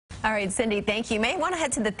All right, Cindy, thank you. You may want to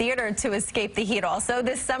head to the theater to escape the heat also.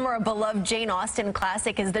 This summer, a beloved Jane Austen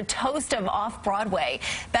classic is the toast of Off-Broadway.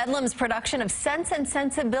 Bedlam's production of Sense and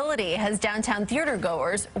Sensibility has downtown theater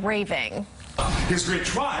goers raving. His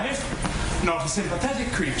rich wife, not a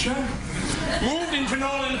sympathetic creature, moved into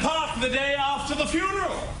Norland Park the day after the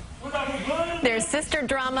funeral. There's sister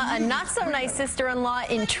drama, a not-so-nice sister-in-law,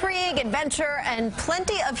 intrigue, adventure, and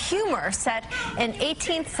plenty of humor set in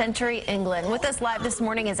 18th century England. With us live this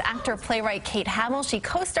morning is actor-playwright Kate Hamill. She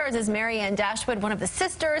co-stars as Mary Ann Dashwood, one of the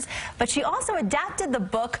sisters, but she also adapted the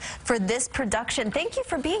book for this production. Thank you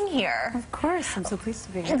for being here. Of course, I'm so pleased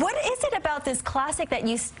to be here. What is it about this classic that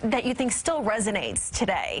you think still resonates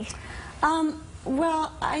today?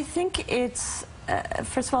 Well, I think it's,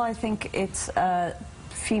 first of all, I think it's a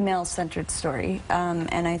female-centered story,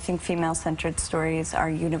 and I think female-centered stories are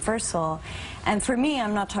universal. And for me,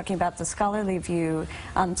 I'm not talking about the scholarly view.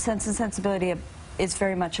 Sense and Sensibility is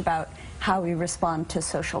very much about how we respond to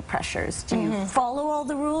social pressures. Do you follow all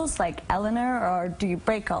the rules like Eleanor, or do you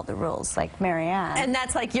break all the rules like Mary Ann? And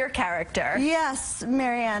that's like your character. Yes,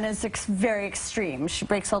 Mary Ann is very extreme. She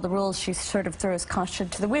breaks all the rules. She sort of throws caution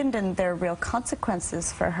to the wind, and there are real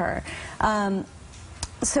consequences for her.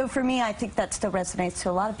 So for me, I think that still resonates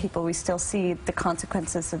to a lot of people. We still see the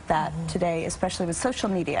consequences of that today, especially with social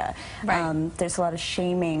media. Right. There's a lot of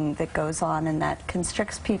shaming that goes on, and that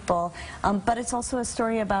constricts people. But it's also a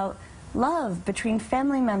story about love between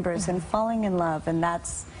family members and falling in love, and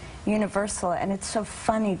that's universal, and it's so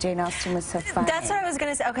funny. Jane Austen was so funny. That's what I was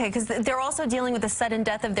going to say. Okay, because they're also dealing with the sudden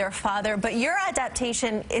death of their father, but your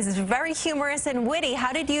adaptation is very humorous and witty.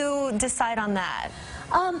 How did you decide on that?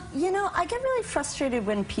 You know, I get really frustrated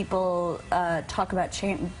when people talk about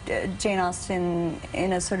Jane Austen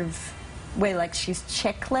in a sort of way like she's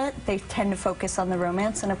chick lit. They tend to focus on the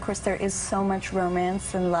romance, and of course there is so much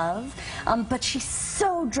romance and love, but she's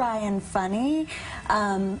so dry and funny.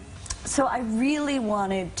 So I really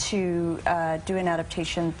wanted to do an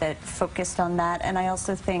adaptation that focused on that, and I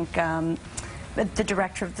also think the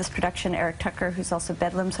director of this production, Eric Tucker, who's also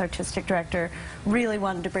Bedlam's artistic director, really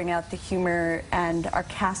wanted to bring out the humor, and our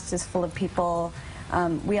cast is full of people.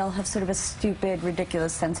 We all have sort of a stupid,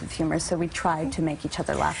 ridiculous sense of humor, so we try to make each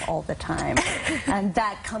other laugh all the time, and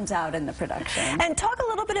that comes out in the production. And talk a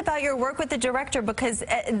little bit about your work with the director, because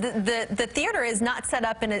the theater is not set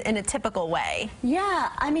up in a typical way.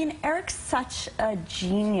 Yeah, I mean, Eric's such a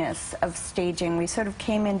genius of staging. We sort of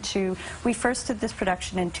came into, we first did this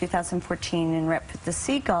production in 2014 in Rep the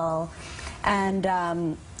Seagull, and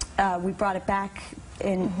we brought it back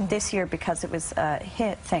in this year because it was a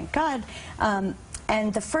hit, thank God.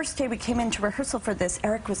 And the first day we came into rehearsal for this,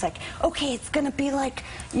 Eric was like, okay, it's going to be like,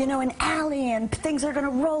 you know, an alley, and things are going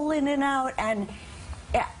to roll in and out. And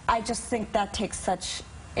yeah, I just think that takes such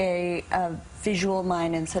a visual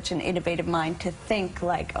mind and such an innovative mind to think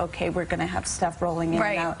like, okay, we're going to have stuff rolling in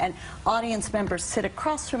and out. And audience members sit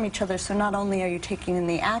across from each other, so not only are you taking in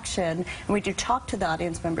the action, and when you talk to the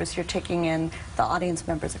audience members, you're taking in the audience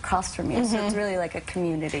members across from you. So it's really like a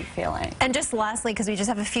community feeling. And just lastly, because we just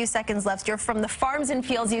have a few seconds left, you're from the farms and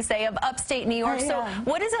fields, you say, of upstate New York. So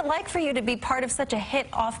what is it like for you to be part of such a hit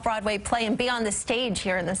off-Broadway play and be on the stage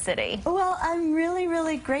here in the city? Well, I'm really,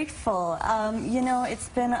 really grateful. You know, it's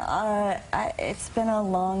been a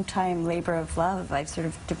long time labor of love. I've sort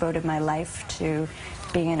of devoted my life to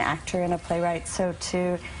being an actor and a playwright, so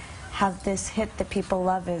to have this hit that people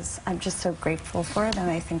love I'm just so grateful for it, and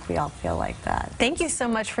I think we all feel like that. Thank you so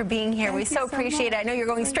much for being here. We so appreciate it. I know you're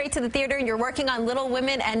going straight to the theater, and you're working on Little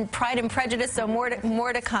Women and Pride and Prejudice, so more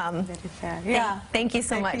to come. Yeah. Thank you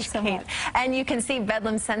so much, Kate. And you can see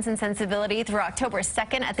Bedlam's Sense and Sensibility through October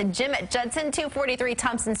 2nd at the Gym at Judson, 243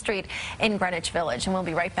 Thompson Street in Greenwich Village, and we'll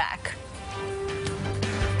be right back.